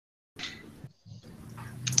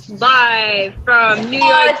Live from New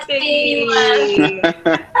York City, it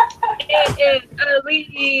is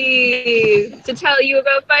Elysse to tell you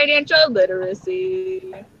about financial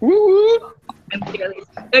literacy. Woo! I'm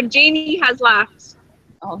Elysse. Now, Janie has left.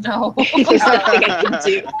 Oh no. There's nothing I can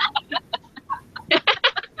do.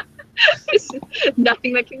 There's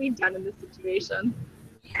nothing that can be done in this situation.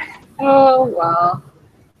 Oh well.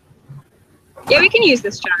 Yeah, we can use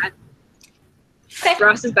this chat.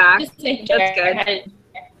 Ross is back. Just take That's care. good.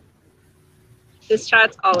 This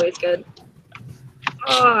chat's always good.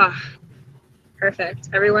 Oh, perfect.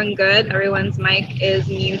 Everyone good? Everyone's mic is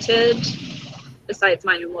muted. Besides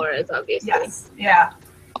mine and Laura's, obviously. Yes. Yeah.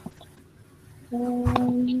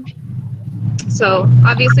 So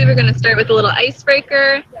obviously we're going to start with a little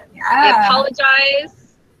icebreaker. I Yeah.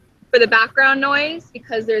 apologize for the background noise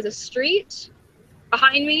because there's a street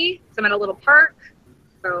behind me. So I'm at a little park.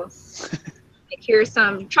 So I hear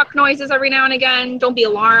some truck noises every now and again. Don't be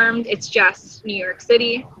alarmed. It's just New York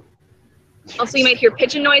City. Also, you might hear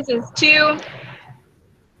pigeon noises too.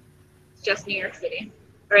 It's just New York City.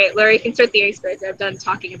 All right, Laura, you can start the icebreaker. I'm done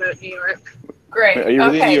talking about New York. Great. Wait, are you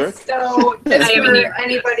really in New York? So I just am in New for York.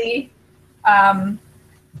 anybody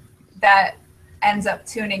that ends up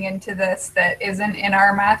tuning into this that isn't in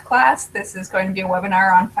our math class, this is going to be a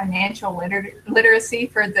webinar on financial literacy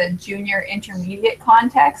for the junior intermediate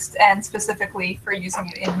context, and specifically for using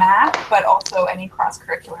it in math, but also any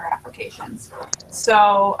cross-curricular applications.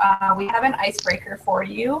 So we have an icebreaker for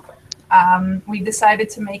you. We decided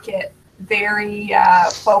to make it very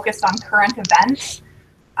focused on current events.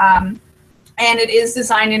 And it is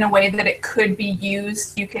designed in a way that it could be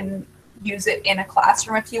used. You can use it in a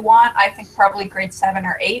classroom if you want. I think probably grade 7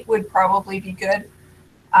 or 8 would probably be good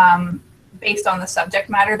based on the subject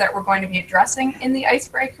matter that we're going to be addressing in the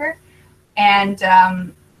icebreaker. And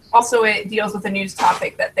also it deals with a news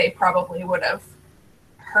topic that they probably would have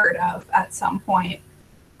heard of at some point,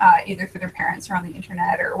 either through their parents or on the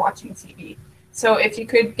internet or watching TV. So if you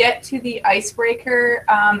could get to the icebreaker,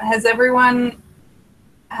 has everyone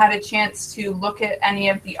had a chance to look at any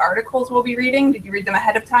of the articles we'll be reading? Did you read them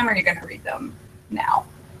ahead of time, or are you going to read them now?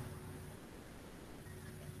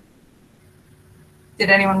 Did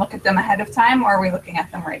anyone look at them ahead of time, or are we looking at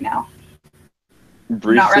them right now?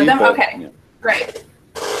 Briefly, Not read them? but, Okay, yeah. great.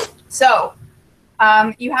 So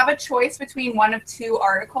you have a choice between one of two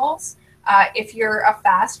articles. If you're a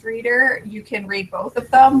fast reader, you can read both of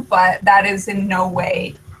them, but that is in no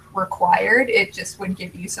way required. It just would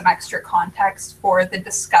give you some extra context for the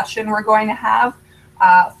discussion we're going to have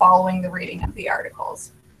following the reading of the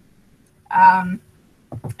articles. And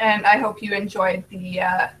I hope you enjoyed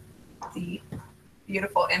the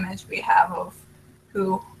beautiful image we have of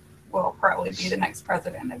who will probably be the next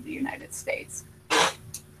president of the United States.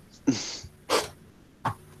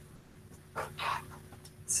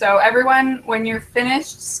 So everyone, when you're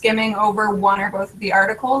finished skimming over one or both of the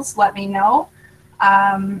articles, let me know.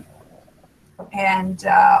 And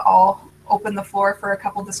I'll open the floor for a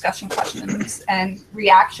couple discussion questions and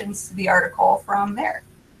reactions to the article from there.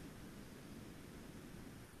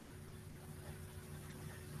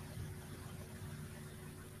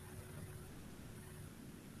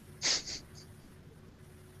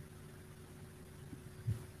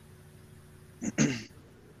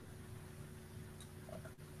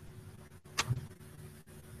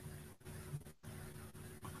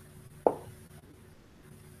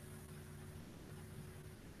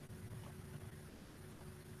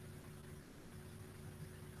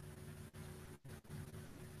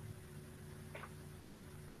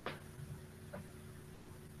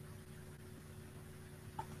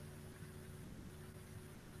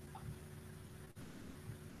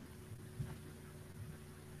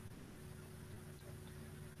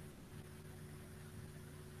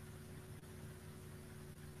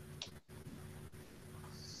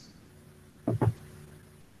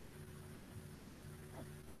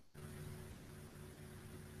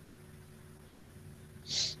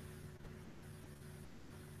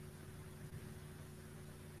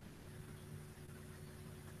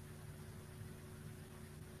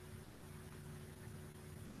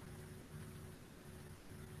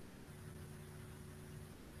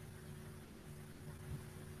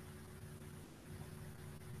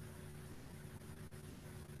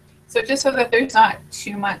 So just so that there's not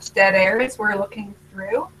too much dead air as we're looking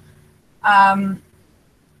through,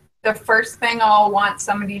 the first thing I'll want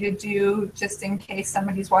somebody to do, just in case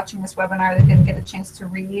somebody's watching this webinar that didn't get a chance to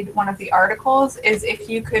read one of the articles, is if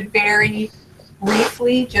you could very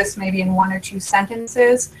briefly, just maybe in 1 or 2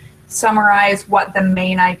 sentences, summarize what the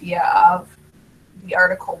main idea of the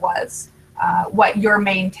article was, what your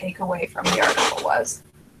main takeaway from the article was.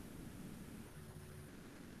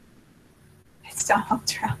 against Donald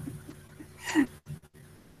Trump.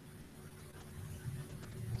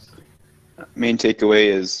 Main takeaway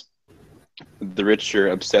is the rich are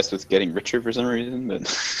obsessed with getting richer for some reason,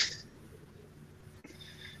 but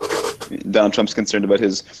Donald Trump's concerned about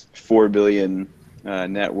his $4 billion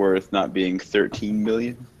net worth not being $13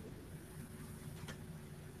 billion.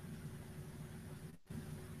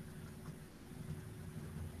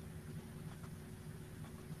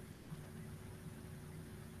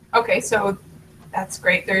 Okay, so that's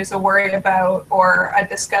great. There's a worry about or a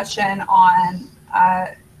discussion on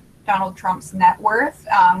Donald Trump's net worth,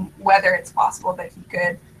 whether it's possible that he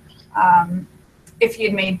could, if he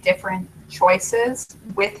had made different choices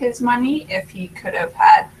with his money, if he could have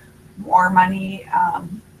had more money.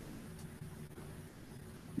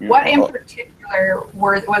 What in particular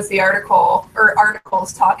was the article or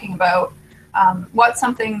articles talking about? What's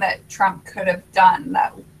something that Trump could have done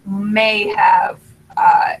that may have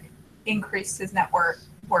increased his net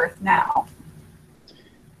worth now?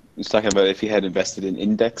 He's talking about if he had invested in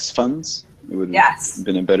index funds, it would have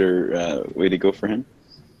been a better way to go for him.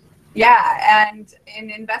 Yeah, and in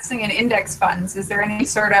investing in index funds, is there any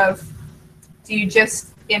sort of, do you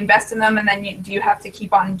just invest in them and then do you have to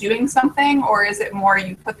keep on doing something, or is it more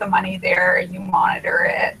you put the money there, you monitor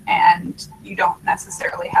it, and you don't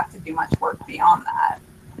necessarily have to do much work beyond that?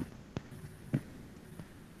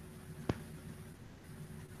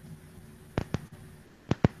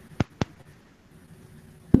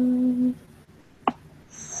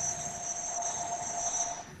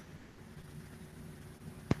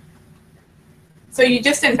 So you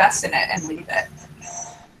just invest in it and leave it.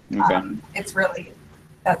 Okay. It's really,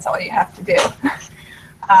 that's all you have to do.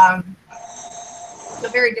 So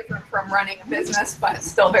very different from running a business, but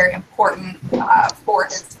still very important for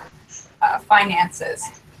his finances.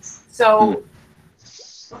 So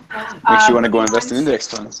makes you want to go invest in index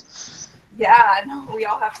funds. Yeah, no, we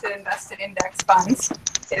all have to invest in index funds.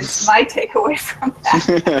 It's my takeaway from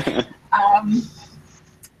that.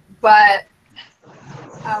 But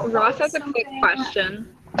Ross has a quick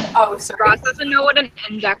question. Oh, sorry. Ross doesn't know what an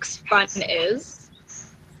index fund is.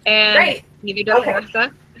 And Great. neither does Okay.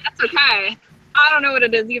 Melissa. That's okay. I don't know what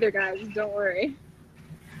it is either, guys. Don't worry.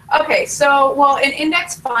 Okay, so, well, an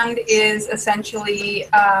index fund is essentially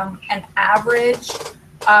an average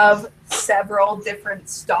of several different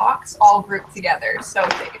stocks all grouped together. So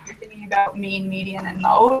if you're thinking about mean, median, and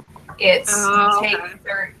mode, it's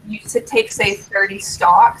you take, say, 30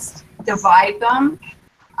 stocks, divide them,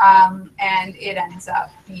 and it ends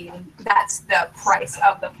up being, that's the price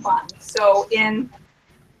of the fund. So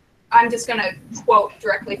I'm just going to quote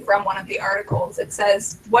directly from one of the articles. It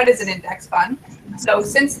says, what is an index fund? So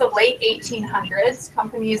since the late 1800s,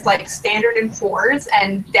 companies like Standard & Poor's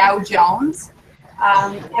and Dow Jones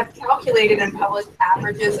have calculated and published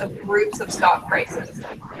averages of groups of stock prices.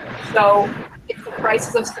 So it's the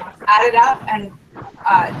prices of stocks added up and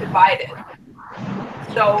divided.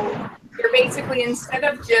 So you're basically, instead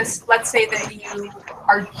of just, let's say that you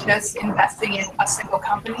are just investing in a single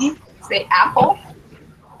company, say Apple,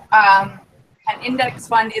 an index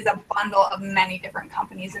fund is a bundle of many different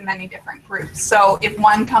companies and many different groups. So if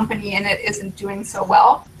one company in it isn't doing so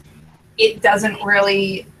well, it doesn't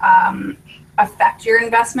really affect your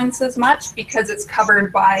investments as much because it's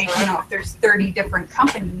covered by, if there's 30 different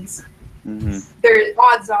companies,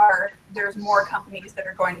 odds are there's more companies that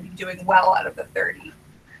are going to be doing well out of the 30.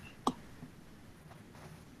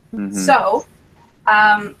 So,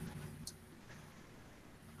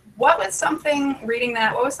 what was something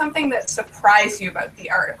that surprised you about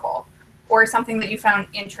the article, or something that you found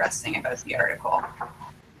interesting about the article?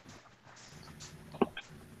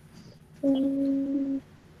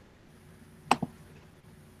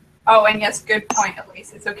 Oh, and yes, good point,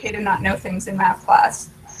 Elysse. It's okay to not know things in math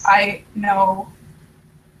class. I know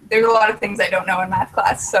there's a lot of things I don't know in math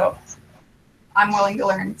class, so I'm willing to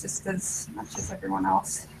learn just as much as everyone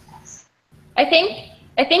else. I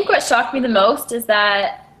think what shocked me the most is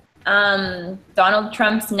that Donald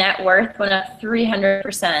Trump's net worth went up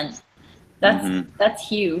 300%. That's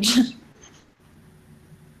huge.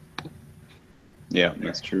 Yeah,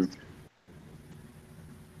 that's true.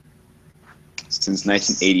 Since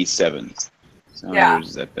 1987. So how many years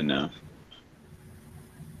has that been now?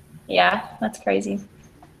 Yeah, that's crazy.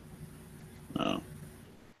 Oh.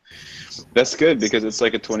 That's good because it's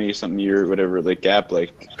like a 20-something year, whatever, like gap.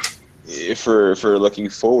 Like, if we're looking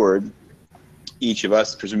forward, each of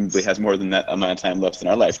us presumably has more than that amount of time left in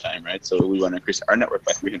our lifetime, right? So we want to increase our net worth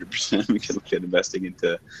by 300%. We can look at investing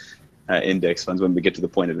into index funds when we get to the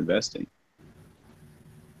point of investing.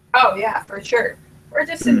 Oh yeah, for sure. Or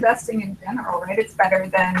just investing in general, right? It's better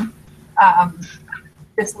than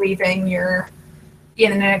just leaving your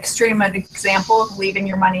in an extreme example of leaving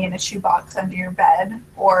your money in a shoebox under your bed,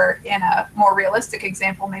 or in a more realistic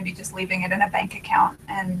example, maybe just leaving it in a bank account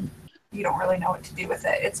and you don't really know what to do with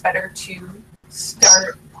it. It's better to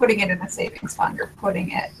start putting it in a savings fund or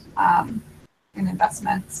putting it in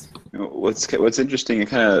investments. What's interesting and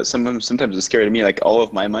kind of sometimes it's scary to me, like all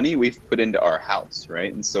of my money we've put into our house,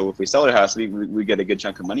 right? And so if we sell our house, we get a good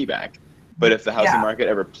chunk of money back. But if the housing market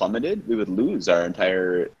ever plummeted, we would lose our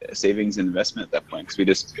entire savings and investment at that point, because we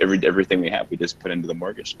just everything we have we just put into the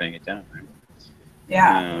mortgage, paying it down, right?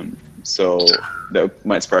 Yeah. So that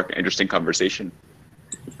might spark an interesting conversation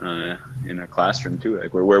in a classroom too.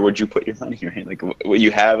 Like where would you put your money, right? Like what you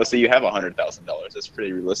have, let's say you have $100,000. That's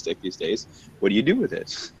pretty realistic these days. What do you do with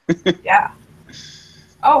it? Yeah.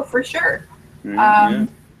 Oh, for sure. There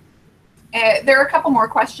are a couple more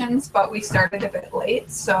questions, but we started a bit late,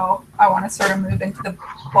 so I want to sort of move into the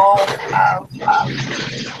bulk of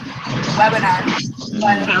webinar.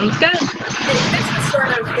 But Sounds good. this is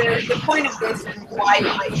sort of the point of this, and why you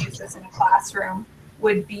might use this in a classroom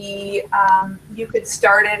would be you could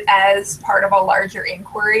start it as part of a larger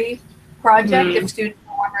inquiry project. If students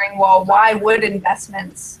are wondering, well, why would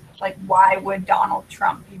investments, like why would Donald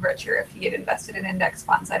Trump be richer if he had invested in index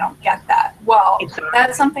funds? I don't get that. Well,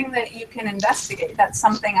 that's something that you can investigate. That's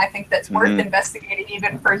something I think that's worth investigating,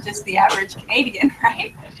 even for just the average Canadian,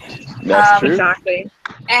 right? That's true. Exactly.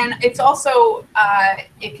 And it's also,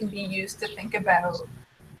 it can be used to think about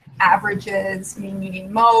averages, mean,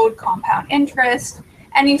 median, mode, compound interest,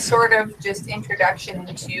 any sort of just introduction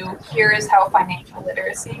into here is how financial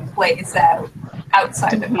literacy plays out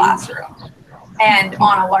outside the classroom. And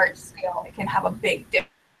on a large scale, it can have a big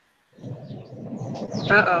difference.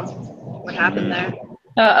 Uh-oh. What happened there?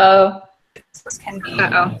 Uh-oh. This can be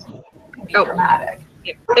dramatic.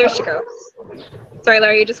 Yeah, there she goes. Sorry,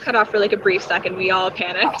 Larry, you just cut off for like a brief second. We all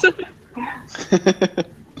panicked.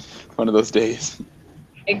 One of those days.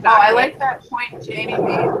 Exactly. Oh, I like that point Jamie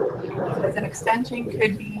made. As an extension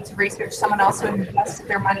could be to research someone else who invested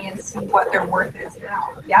their money and see what their worth is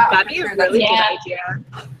now. Yeah, that'd be a really good idea.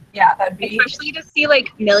 Yeah, that'd be. Especially to see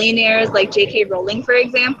like millionaires like J.K. Rowling, for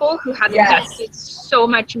example, who has invested so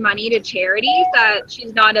much money to charities that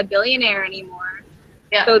she's not a billionaire anymore.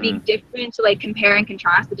 Yeah. So it'd be different to like compare and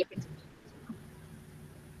contrast the difference.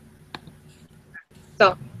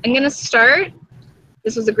 So I'm gonna start.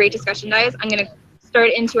 This was a great discussion, guys. I'm gonna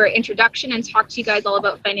start into our introduction and talk to you guys all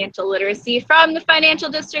about financial literacy from the financial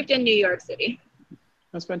district in New York City.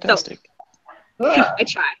 That's fantastic. So, I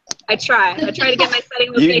try to get my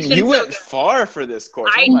setting location. You went far for this course.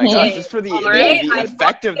 I oh my did. gosh, just for the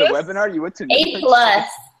effect of the webinar, you went to A+.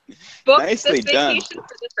 Booked Nicely this done. vacation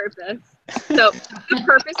for this purpose. So the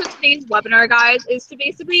purpose of today's webinar, guys, is to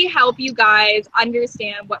basically help you guys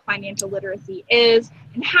understand what financial literacy is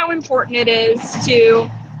and how important it is to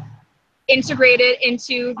integrate it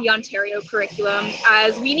into the Ontario curriculum,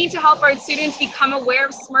 as we need to help our students become aware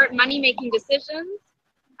of smart money-making decisions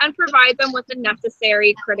and provide them with the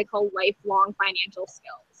necessary critical lifelong financial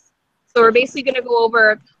skills. So we're basically going to go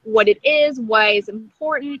over what it is, why it's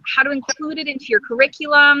important, how to include it into your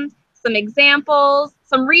curriculum, some examples,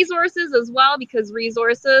 some resources as well, because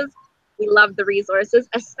resources, we love the resources,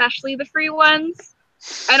 especially the free ones,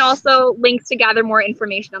 and also links to gather more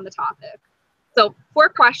information on the topic. So 4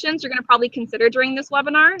 questions you're going to probably consider during this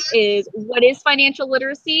webinar is, what is financial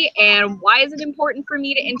literacy and why is it important for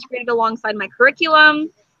me to integrate it alongside my curriculum?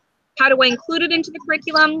 How do I include it into the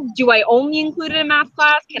curriculum? Do I only include it in math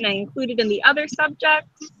class? Can I include it in the other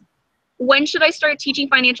subjects? When should I start teaching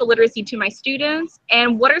financial literacy to my students?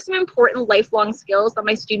 And what are some important lifelong skills that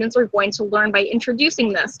my students are going to learn by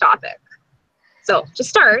introducing this topic? So to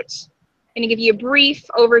start, I'm going to give you a brief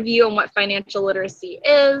overview on what financial literacy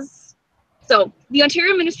is. So the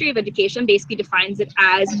Ontario Ministry of Education basically defines it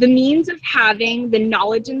as the means of having the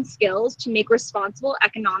knowledge and skills to make responsible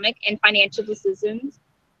economic and financial decisions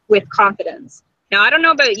with confidence. Now, I don't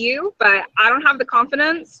know about you, but I don't have the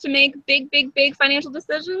confidence to make big financial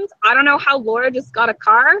decisions. I don't know how Laura just got a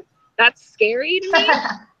car. That's scary to me.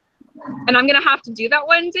 And I'm going to have to do that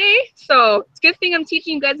one day. So it's a good thing I'm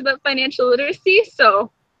teaching you guys about financial literacy,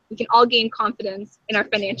 so we can all gain confidence in our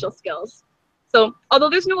financial skills. So although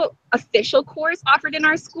there's no official course offered in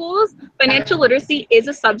our schools, financial literacy is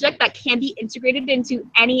a subject that can be integrated into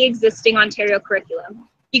any existing Ontario curriculum.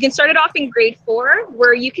 You can start it off in grade 4,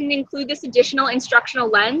 where you can include this additional instructional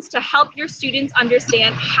lens to help your students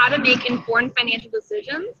understand how to make informed financial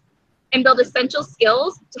decisions and build essential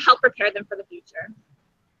skills to help prepare them for the future.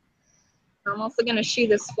 I'm also going to shoo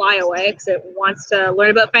this fly away because it wants to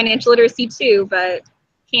learn about financial literacy too, but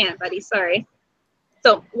can't, buddy, sorry.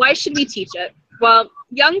 So why should we teach it? Well,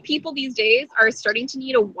 young people these days are starting to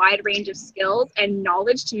need a wide range of skills and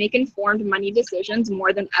knowledge to make informed money decisions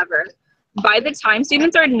more than ever. By the time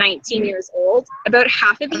students are 19 years old, about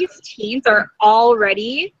half of these teens are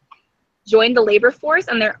already joined the labor force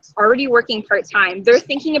and they're already working part-time. They're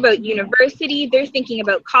thinking about university, they're thinking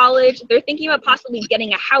about college, they're thinking about possibly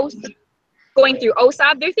getting a house, going through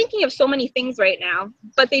OSAB. They're thinking of so many things right now,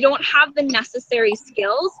 but they don't have the necessary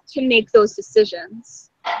skills to make those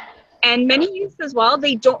decisions. And many youth as well,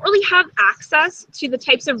 they don't really have access to the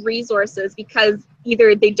types of resources because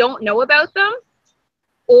either they don't know about them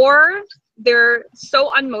or they're so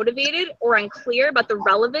unmotivated or unclear about the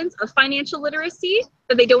relevance of financial literacy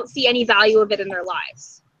that they don't see any value of it in their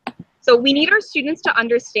lives. So we need our students to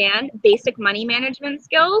understand basic money management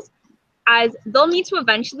skills, as they'll need to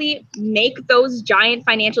eventually make those giant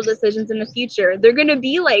financial decisions in the future. They're going to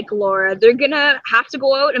be like Laura. They're going to have to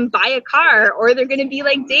go out and buy a car, or they're going to be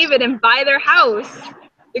like David and buy their house.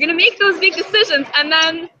 They're going to make those big decisions, and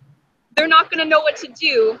then they're not going to know what to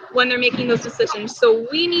do when they're making those decisions. So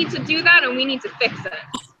we need to do that, and we need to fix it.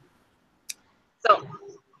 So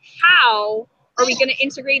how are we going to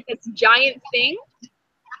integrate this giant thing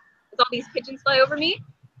with all these pigeons fly over me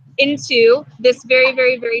into this very,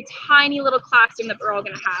 very, very tiny little classroom that we're all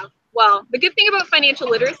going to have? Well, the good thing about financial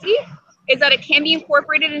literacy is that it can be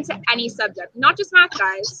incorporated into any subject, not just math,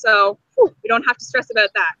 guys. So we don't have to stress about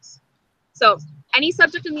that. So any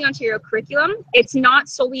subject in the Ontario curriculum, it's not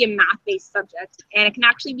solely a math-based subject, and it can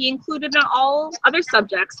actually be included in all other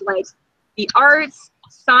subjects like the arts,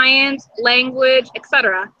 science, language,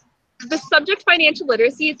 etc. The subject financial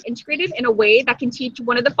literacy is integrated in a way that can teach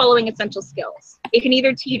one of the following essential skills. It can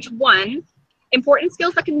either teach one, important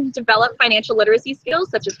skills that can develop financial literacy skills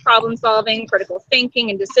such as problem solving, critical thinking,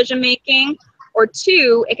 and decision making, or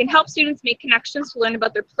two, it can help students make connections to learn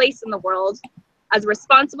about their place in the world as a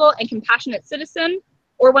responsible and compassionate citizen,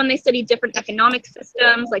 or when they study different economic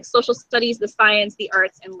systems like social studies, the science, the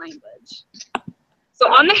arts, and language. So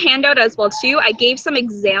on the handout as well too, I gave some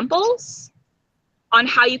examples on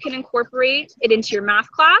how you can incorporate it into your math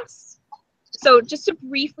class. So just to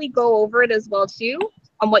briefly go over it as well too,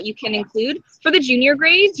 on what you can include. For the junior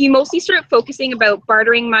grades, you mostly start focusing about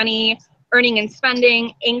bartering money, earning and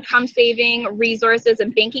spending, income saving, resources,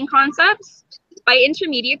 and banking concepts. By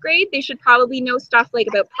intermediate grade, they should probably know stuff like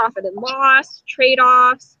about profit and loss,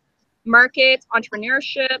 trade-offs, markets,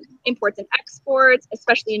 entrepreneurship, imports and exports,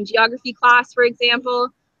 especially in geography class, for example,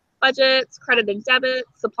 budgets, credit and debit,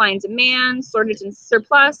 supply and demand, shortage and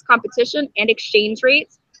surplus, competition, and exchange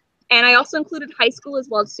rates. And I also included high school as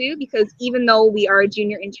well too, because even though we are a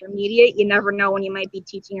junior intermediate, you never know when you might be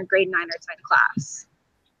teaching a grade 9 or 10 class.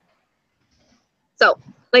 So,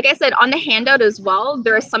 like I said, on the handout as well,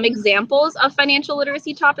 there are some examples of financial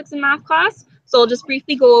literacy topics in math class. So I'll just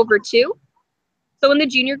briefly go over two. So in the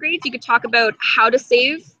junior grades, you could talk about how to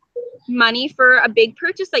save money for a big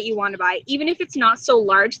purchase that you want to buy, even if it's not so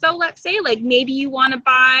large though, let's say, like maybe you want to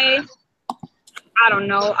buy, I don't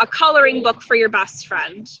know, a coloring book for your best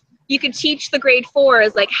friend. You could teach the grade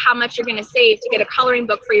 4s like how much you're going to save to get a coloring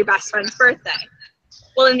book for your best friend's birthday.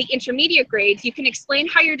 Well, in the intermediate grades, you can explain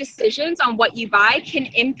how your decisions on what you buy can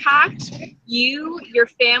impact you, your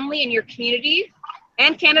family, and your community,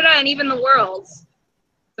 and Canada, and even the world.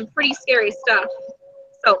 Some pretty scary stuff.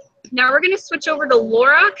 So now we're going to switch over to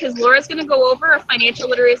Laura, because Laura's going to go over a financial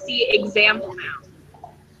literacy example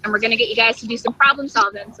now. And we're going to get you guys to do some problem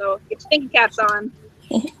solving, so get your thinking caps on.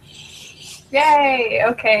 Yay!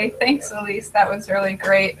 Okay, thanks, Elysse. That was really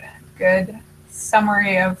great. Good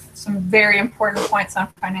summary of some very important points on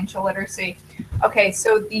financial literacy. Okay,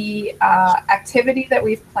 so the activity that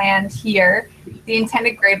we've planned here, the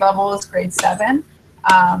intended grade level is grade 7,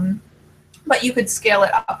 but you could scale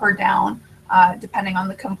it up or down depending on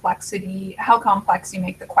the complexity, how complex you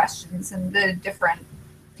make the questions and the different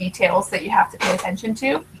details that you have to pay attention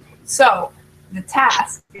to. So the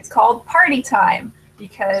task is called party time,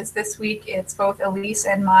 because this week it's both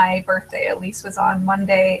Elysse and my birthday. Elysse was on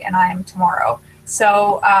Monday and I'm tomorrow.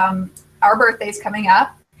 So our birthday's coming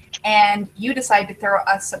up, and you decide to throw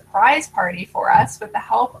a surprise party for us with the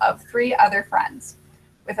help of 3 other friends.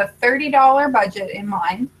 With a $30 budget in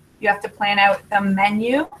mind, you have to plan out the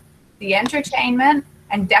menu, the entertainment,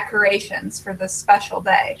 and decorations for this special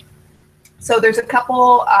day. So there's a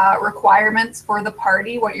couple requirements for the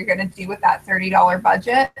party, what you're going to do with that $30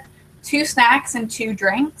 budget. 2 snacks and 2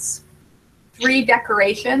 drinks, 3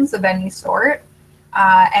 decorations of any sort,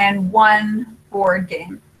 and 1 board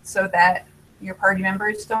game so that your party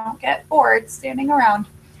members don't get bored standing around.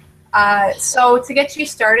 So to get you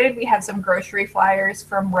started, we have some grocery flyers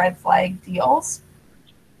from Red Flag Deals.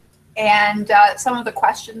 And some of the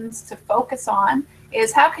questions to focus on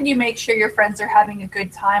is how can you make sure your friends are having a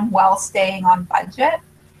good time while staying on budget?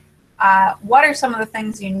 What are some of the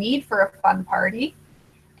things you need for a fun party?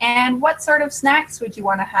 And what sort of snacks would you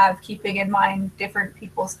want to have, keeping in mind different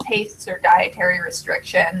people's tastes or dietary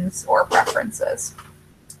restrictions or preferences?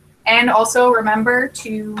 And also remember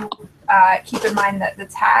to keep in mind that the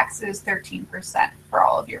tax is 13% for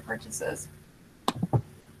all of your purchases.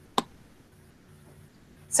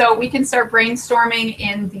 So we can start brainstorming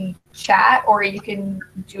in the chat, or you can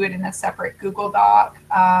do it in a separate Google Doc.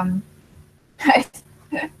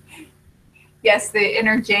 Yes, the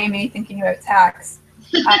inner Jamie thinking about tax.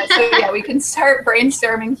 So yeah, we can start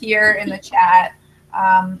brainstorming here in the chat,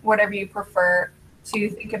 whatever you prefer, to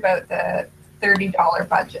think about the $30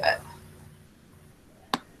 budget.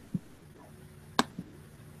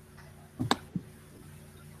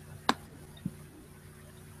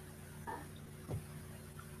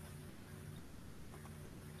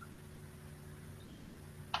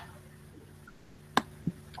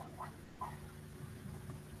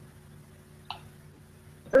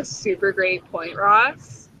 That's a super great point,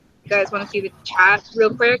 Ross. You guys want to see the chat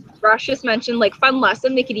real quick? Ross just mentioned like fun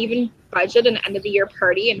lesson. They could even budget an end of the year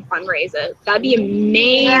party and fundraise it. That'd be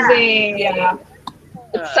amazing. Yeah.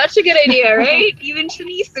 It's such a good idea, right? Even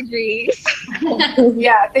Shanice agrees.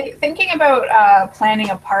 Yeah, thinking about planning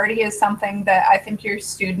a party is something that I think your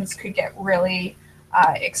students could get really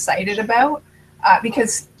excited about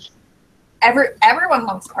because everyone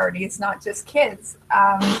loves parties, not just kids.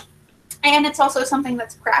 And it's also something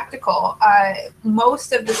that's practical.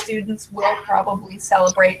 Most of the students will probably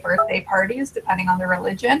celebrate birthday parties, depending on their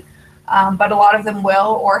religion, but a lot of them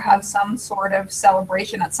will or have some sort of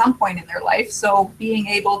celebration at some point in their life. So being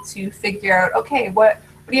able to figure out, okay, what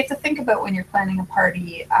do you have to think about when you're planning a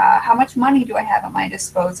party? How much money do I have at my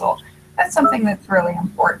disposal? That's something that's really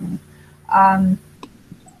important.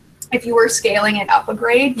 If you were scaling it up a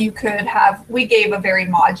grade, you could have, we gave a very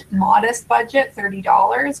modest budget,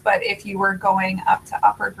 $30, but if you were going up to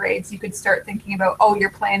upper grades, you could start thinking about, oh,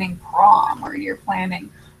 you're planning prom or you're planning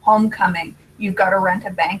homecoming. You've got to rent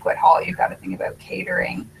a banquet hall. You've got to think about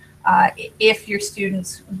catering. If your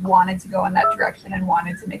students wanted to go in that direction and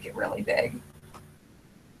wanted to make it really big.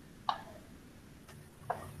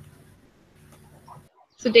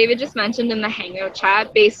 So David just mentioned in the Hangout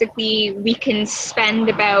chat, basically we can spend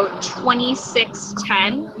about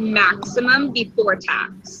 $26.10 maximum before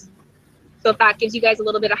tax. So if that gives you guys a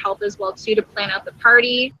little bit of help as well too to plan out the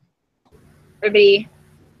party. Everybody,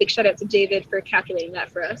 big shout out to David for calculating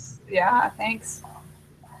that for us. Yeah, thanks.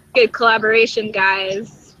 Good collaboration,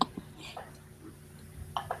 guys.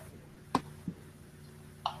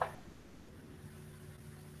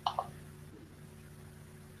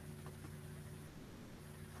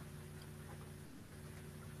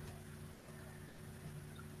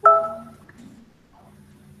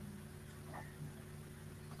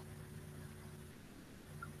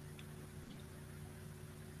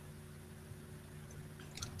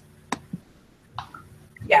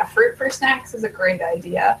 Yeah, fruit for snacks is a great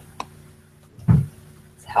idea.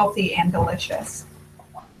 It's healthy and delicious.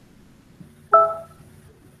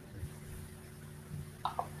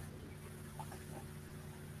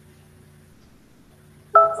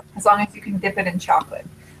 As long as you can dip it in chocolate.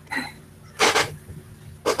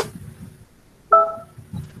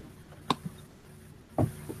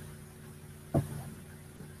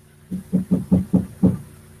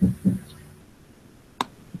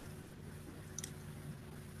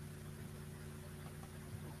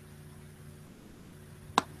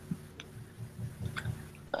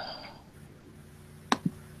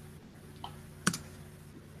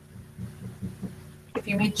 If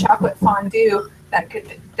you made chocolate fondue, that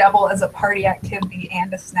could double as a party activity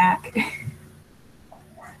and a snack.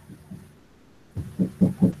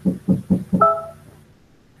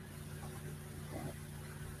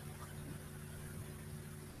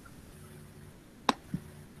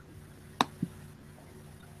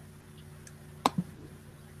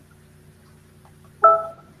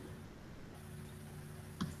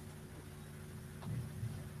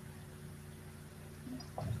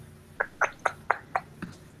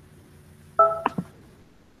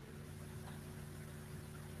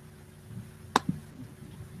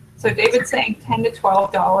 So David's saying $10 to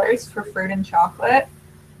 $12 for fruit and chocolate.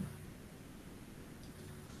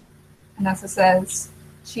 Vanessa says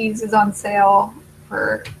cheese is on sale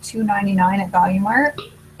for $2.99 at Value Mart.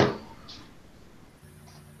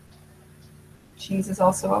 Cheese is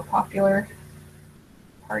also a popular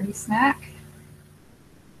party snack.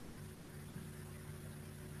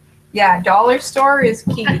 Yeah, dollar store is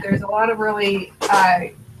key. There's a lot of really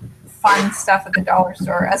fun stuff at the dollar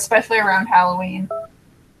store, especially around Halloween.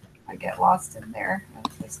 I get lost in there at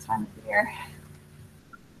this time of the year.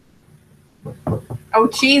 Oh,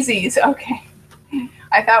 cheesies. Okay.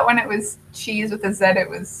 I thought when it was cheese with a Z, it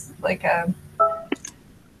was like a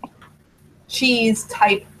cheese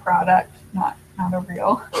type product, not a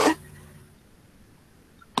real.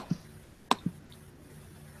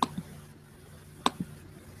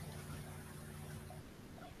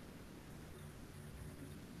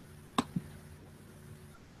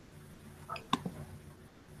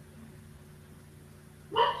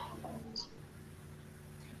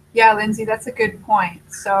 Yeah, Lindsay, that's a good point.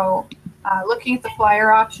 So looking at the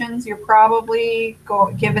flyer options, you're probably,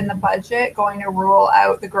 given the budget, going to rule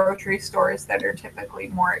out the grocery stores that are typically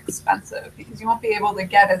more expensive because you won't be able to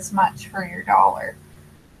get as much for your dollar.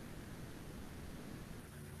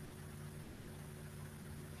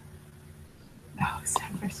 No,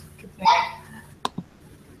 except for skipping.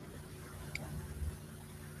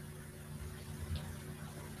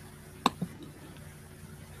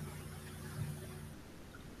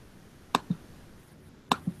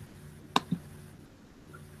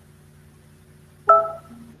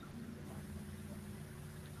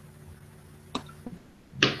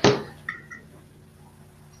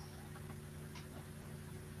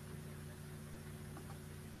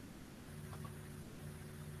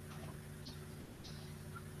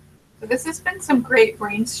 So this has been some great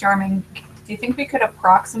brainstorming. Do you think we could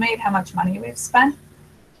approximate how much money we've spent?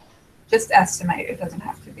 Just estimate. It doesn't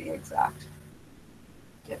have to be exact,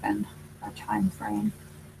 given our time frame.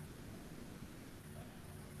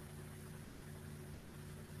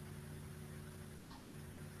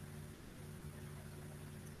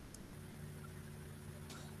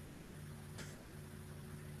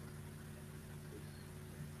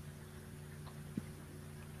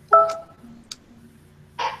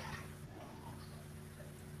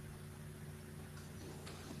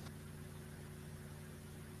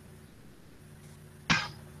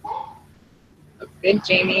 Good,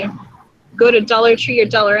 Jamie. Go to Dollar Tree or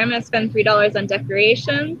Dollarama, spend $3 on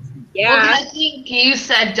decorations. Yeah. Well, I think you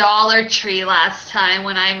said Dollar Tree last time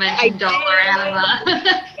when I mentioned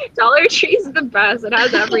Dollarama. Dollar Tree is the best. It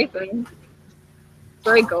has everything.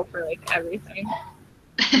 Where I go for like everything.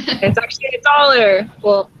 It's actually $1.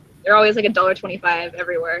 Well, they're always like $1.25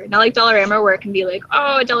 everywhere. Not like Dollarama where it can be like,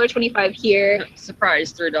 oh, $1.25 here.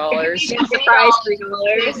 Surprise, $3. Surprise,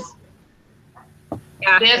 $3.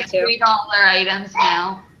 Yeah, They have $3 items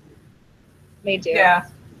now. They do. Yeah.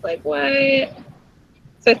 Like what?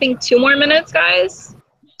 So I think 2 more minutes, guys.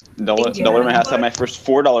 Dollarama has to have my first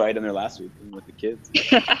 $4 item there last week with the kids.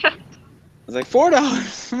 I was like,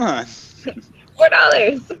 $4? Come on.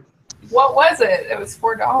 $4. What was it? It was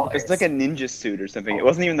 $4. It's like a ninja suit or something. It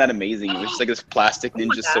wasn't even that amazing. It was just like this plastic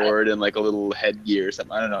ninja sword and like a little headgear or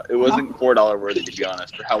something. I don't know. It wasn't $4 worthy, to be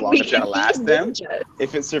honest, for how long it's gonna last them.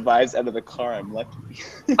 If it survives out of the car, I'm lucky.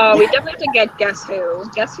 Oh, we definitely have to get Guess Who.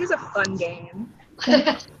 Guess Who's a fun game.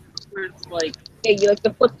 Where it's like, Yeah, you like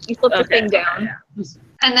you flip the thing down.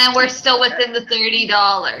 And then we're still within the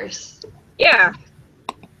 $30. Yeah.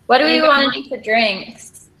 What do we want to do for drinks?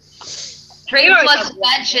 Drinks wasn't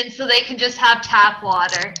mentioned, so they can just have tap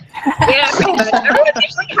water. Yeah, pretty much. Everyone's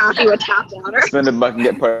usually happy with tap water. Spend $1 and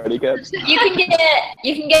get party cups. You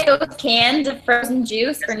can get those cans of frozen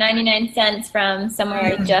juice for 99 cents from somewhere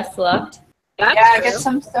I just looked. That's Yeah, true. get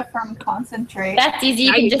some stuff from Concentrate. That's easy. You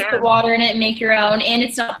Yeah, can you just can. put water in it and make your own, and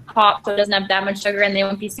it's not pop, so it doesn't have that much sugar, and they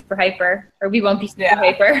won't be super hyper, or we won't be super Yeah.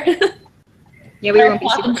 hyper. Yeah, we Our won't be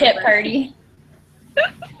pop super and chip hyper. party.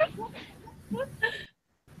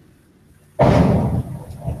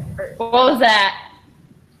 What was that?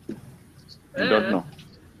 I don't know.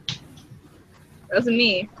 That wasn't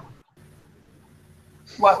me.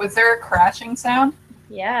 What, was there a crashing sound?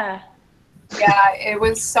 Yeah. Yeah, it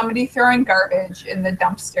was somebody throwing garbage in the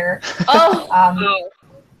dumpster. Oh. Oh,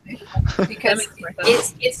 Because that makes more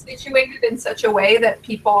sense. it's situated in such a way that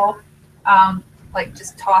people like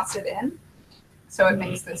just toss it in. So it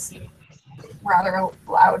makes this rather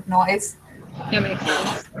loud noise. That makes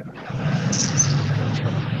sense.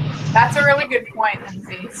 That's a really good point,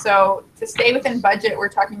 Lindsay. So to stay within budget, we're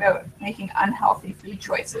talking about making unhealthy food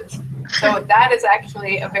choices. So that is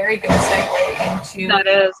actually a very good segue into That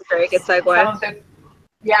is a very good some segue. of the,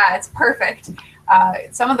 yeah, it's perfect.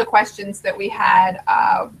 Some of the questions that we had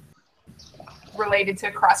related to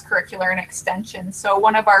cross-curricular and extension. So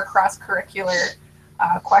one of our cross-curricular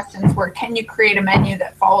questions were, can you create a menu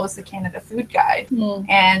that follows the Canada Food Guide?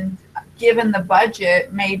 And given the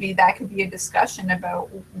budget, maybe that could be a discussion about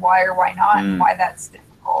why or why not and why that's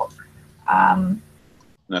difficult.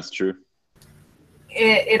 That's true.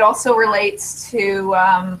 It also relates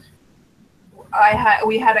to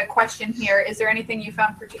we had a question here. Is there anything you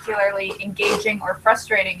found particularly engaging or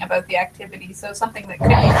frustrating about the activity? So something that could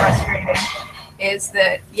be frustrating is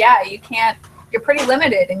that, yeah, you're pretty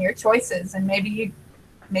limited in your choices, and maybe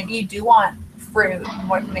you do want fruit,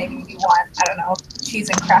 what maybe you want, I don't know, cheese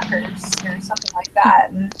and crackers or something like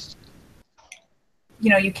that. And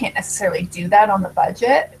you can't necessarily do that on the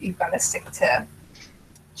budget. You've got to stick to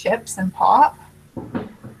chips and pop.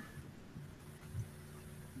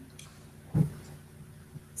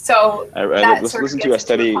 So that sort of gets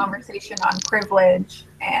into a conversation on privilege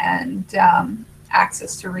and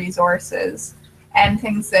access to resources and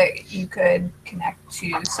things that you could connect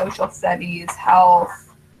to social studies,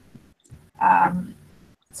 health,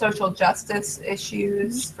 social justice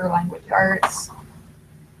issues for language arts,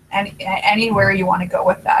 and anywhere you want to go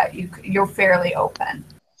with that, you're fairly open.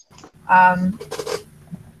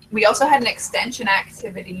 We also had an extension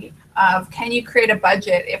activity of, can you create a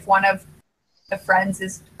budget if one of the friends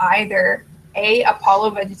is either A, Apollo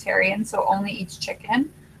vegetarian, so only eats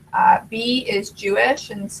chicken, B, is Jewish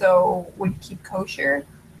and so would keep kosher,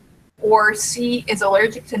 or C, is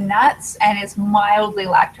allergic to nuts and is mildly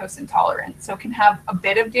lactose intolerant, so can have a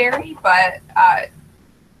bit of dairy, but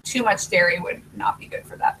too much dairy would not be good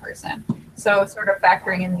for that person. So sort of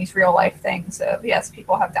factoring in these real life things of, yes,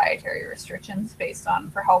 people have dietary restrictions based on,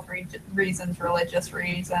 for health reasons, religious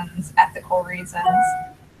reasons, ethical reasons.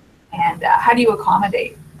 And how do you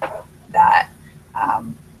accommodate that?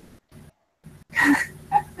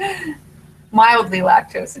 Mildly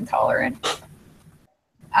lactose intolerant.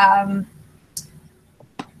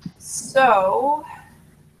 So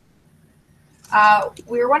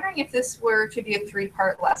we were wondering if this were to be a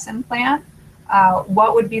 3-part lesson plan,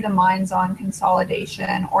 what would be the minds-on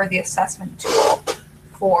consolidation or the assessment tool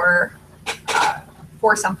for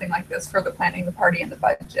something like this, for the planning, the party, and the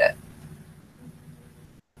budget?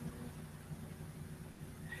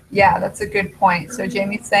 Yeah, that's a good point. So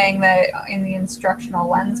Jamie's saying that in the instructional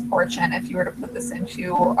lens portion, if you were to put this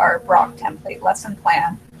into our Brock template lesson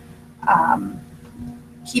plan,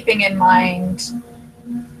 keeping in mind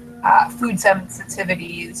food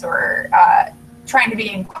sensitivities or trying to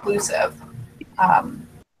be inclusive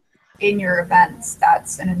in your events,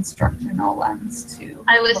 that's an instructional lens too.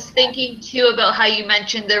 I was thinking too about how you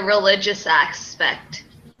mentioned the religious aspect.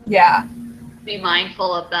 Yeah. Be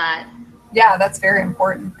mindful of that. Yeah, that's very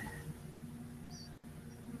important.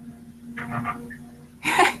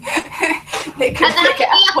 They could and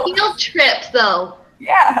that would be a field trip, though.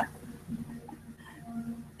 Yeah.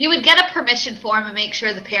 You would get a permission form and make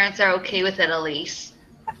sure the parents are okay with it, Elysse.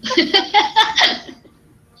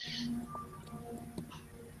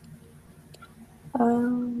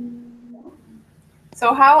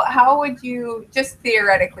 So how would you, just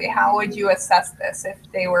theoretically, how would you assess this if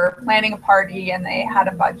they were planning a party and they had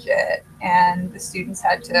a budget and the students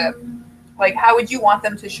had to, like, how would you want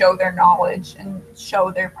them to show their knowledge and show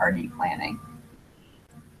their party planning?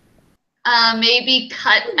 Maybe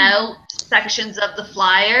cut out sections of the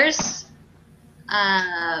flyers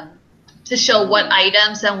to show what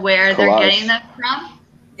items and where they're getting them from.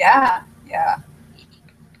 Yeah, yeah.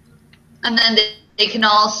 And then they can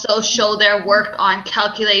also show their work on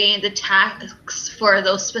calculating the tax for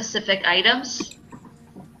those specific items.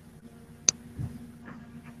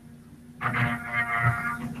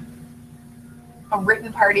 A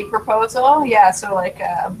written party proposal, yeah, so like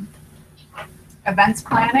events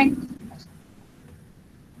planning.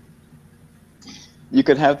 You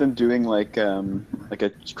could have them doing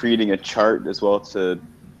creating a chart as well to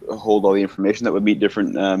hold all the information that would meet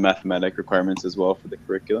different mathematic requirements as well for the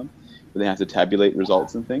curriculum. Where they have to tabulate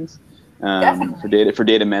results and things for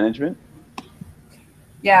data management.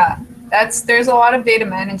 Yeah, there's a lot of data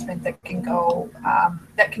management that can go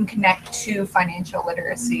that can connect to financial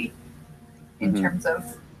literacy in terms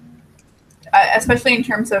of, especially in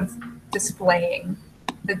terms of displaying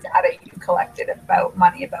the data you've collected about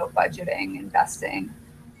money, about budgeting, investing,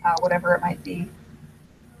 whatever it might be.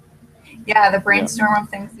 Yeah, the brainstorm of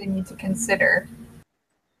things they need to consider.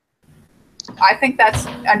 I think that's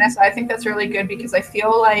really good, because I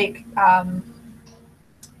feel like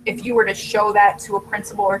if you were to show that to a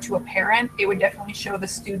principal or to a parent, it would definitely show the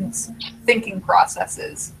students' thinking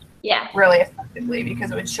processes really effectively,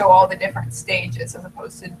 because it would show all the different stages as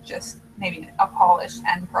opposed to just maybe a polished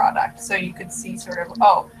end product. So you could see sort of,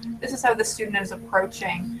 oh, this is how the student is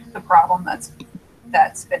approaching the problem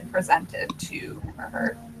that's been presented to him or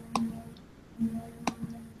her.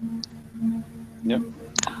 Yep.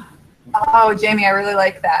 Oh, Jamie, I really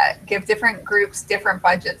like that. Give different groups different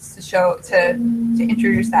budgets to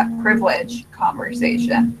introduce that privilege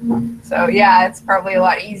conversation. So yeah, it's probably a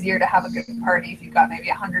lot easier to have a good party if you've got maybe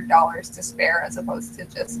 $100 to spare as opposed to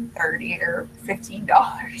just $30 or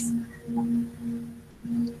 $15.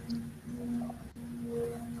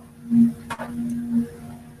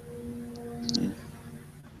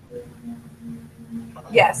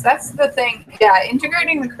 Yes, that's the thing. Yeah,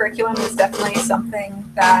 integrating the curriculum is definitely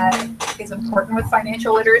something that is important with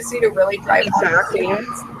financial literacy to really drive home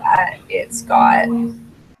students that it's got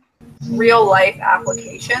real life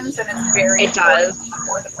applications and it's very important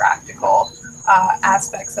for the practical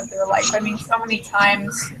aspects of their life. I mean, so many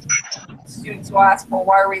times students will ask, well,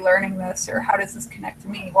 why are we learning this, or how does this connect to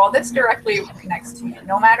me? Well, this directly connects to you.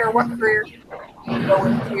 No matter what career you go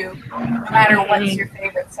into, no matter what's your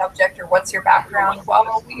favorite subject or what's your background,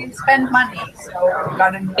 well, we spend money, so we've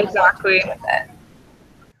got to know what to do with it.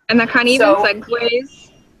 And that kind of even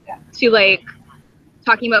segues to like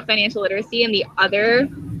talking about financial literacy and the other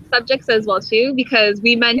subjects as well too, because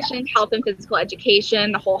we mentioned health and physical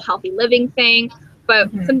education, the whole healthy living thing.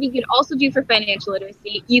 But something you could also do for financial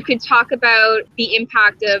literacy, you could talk about the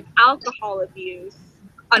impact of alcohol abuse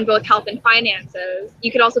on both health and finances.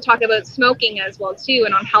 You could also talk about smoking as well too,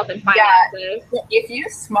 and on health and finances. Yeah, if you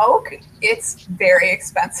smoke, it's very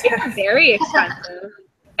expensive. It's very expensive.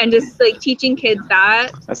 And just like teaching kids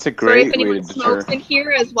that. That's a great way to deter. If anyone smokes in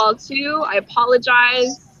here as well too, I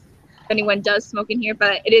apologize if anyone does smoke in here,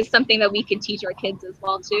 but it is something that we could teach our kids as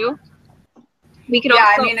well too. We could also,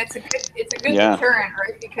 I mean, it's a good deterrent,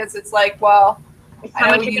 right? Because it's like, well, it's how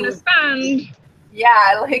much you're gonna spend.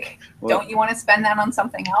 Yeah, like, don't you want to spend that on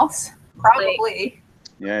something else? Probably.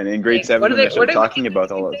 Yeah, and in grade 7, they start talking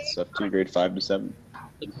about all that stuff too, grade 5 to 7.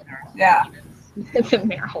 Yeah. The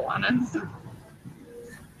marijuana.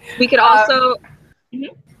 We could also.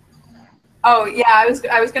 Oh yeah, I was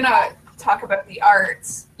gonna talk about the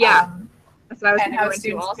arts. Yeah. That's what I was and how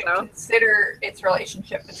students can consider its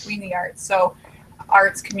relationship between the arts. So,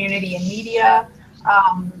 arts, community, and media.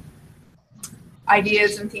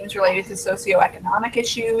 Ideas and themes related to socioeconomic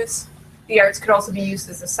issues. The arts could also be used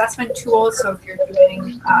as assessment tools. So if you're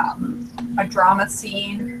doing a drama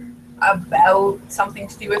scene about something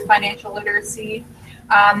to do with financial literacy,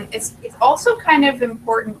 it's also kind of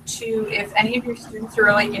important to, if any of your students are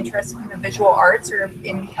really interested in the visual arts or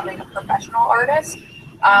in becoming a professional artist,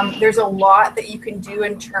 there's a lot that you can do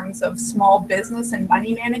in terms of small business and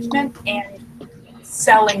money management and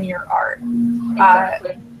selling your art.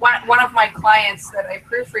 One of my clients that I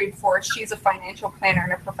proofread for, she's a financial planner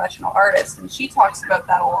and a professional artist, and she talks about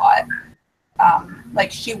that a lot.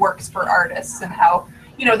 Like, she works for artists and how,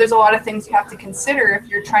 there's a lot of things you have to consider if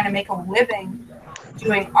you're trying to make a living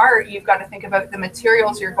doing art. You've got to think about the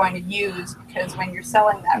materials you're going to use, because when you're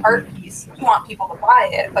selling that art piece, you want people to buy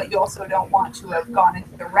it, but you also don't want to have gone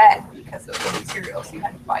into the red because of the materials you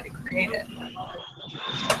had to buy to create it.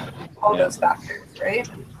 All those factors, right?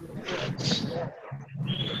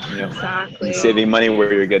 Yeah. Exactly. And saving money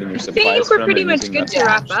where you're getting your supplies from. I think we're pretty much good to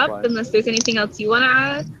wrap up, unless there's anything else you want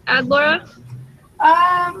to add, Laura?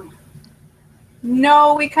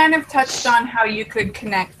 No, we kind of touched on how you could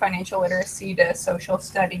connect financial literacy to social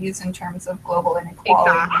studies in terms of global inequality.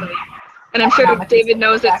 Exactly. And I'm sure David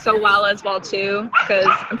knows it so well as well too, because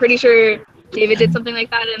I'm pretty sure David did something like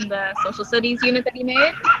that in the social studies unit that he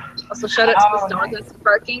made. Also, shout out to this dog that's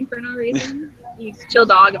barking for no reason. He's a chill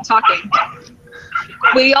dog. I'm talking.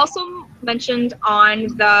 We also mentioned on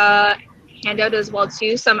the handout as well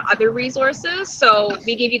too some other resources. So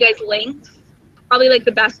we gave you guys links, probably like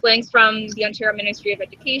the best links from the Ontario Ministry of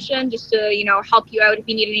Education, just to help you out if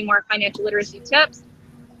you need any more financial literacy tips.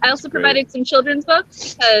 I also provided some children's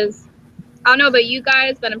books because I don't know about you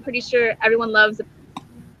guys, but I'm pretty sure everyone loves a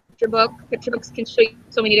picture book. Picture books can show you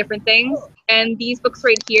so many different things. And these books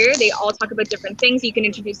right here, they all talk about different things. You can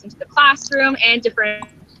introduce into the classroom and different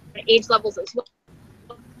age levels as well.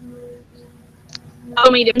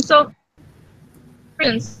 So many different.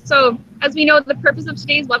 So as we know, the purpose of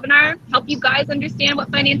today's webinar, help you guys understand what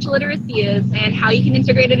financial literacy is and how you can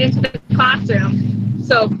integrate it into the classroom.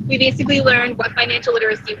 So we basically learned what financial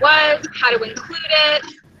literacy was, how to include it,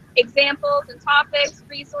 examples and topics,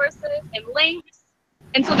 resources, and links.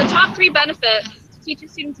 And so the top 3 benefits to teaching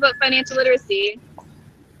students about financial literacy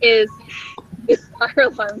is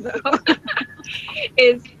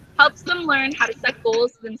helps them learn how to set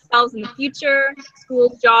goals for themselves in the future,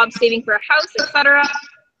 schools, jobs, saving for a house, etc.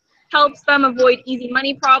 Helps them avoid easy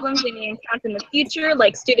money problems they may encounter in the future,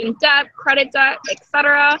 like student debt, credit debt,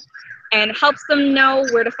 etc. and helps them know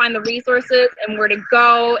where to find the resources and where to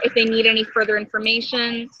go if they need any further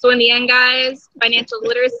information. So in the end, guys, financial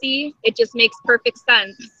literacy, it just makes perfect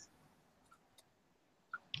sense.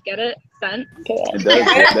 Get it? Sense? It does.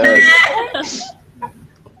 It does.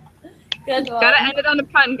 Good one. Gotta end it on a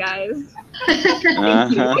pun, guys.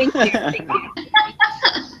 Uh-huh. Thank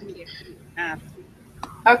you.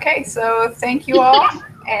 Okay, so thank you all,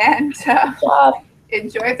 and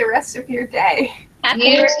enjoy the rest of your day. Happy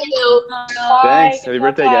You birthday. too. Thanks. Happy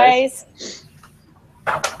birthday, guys.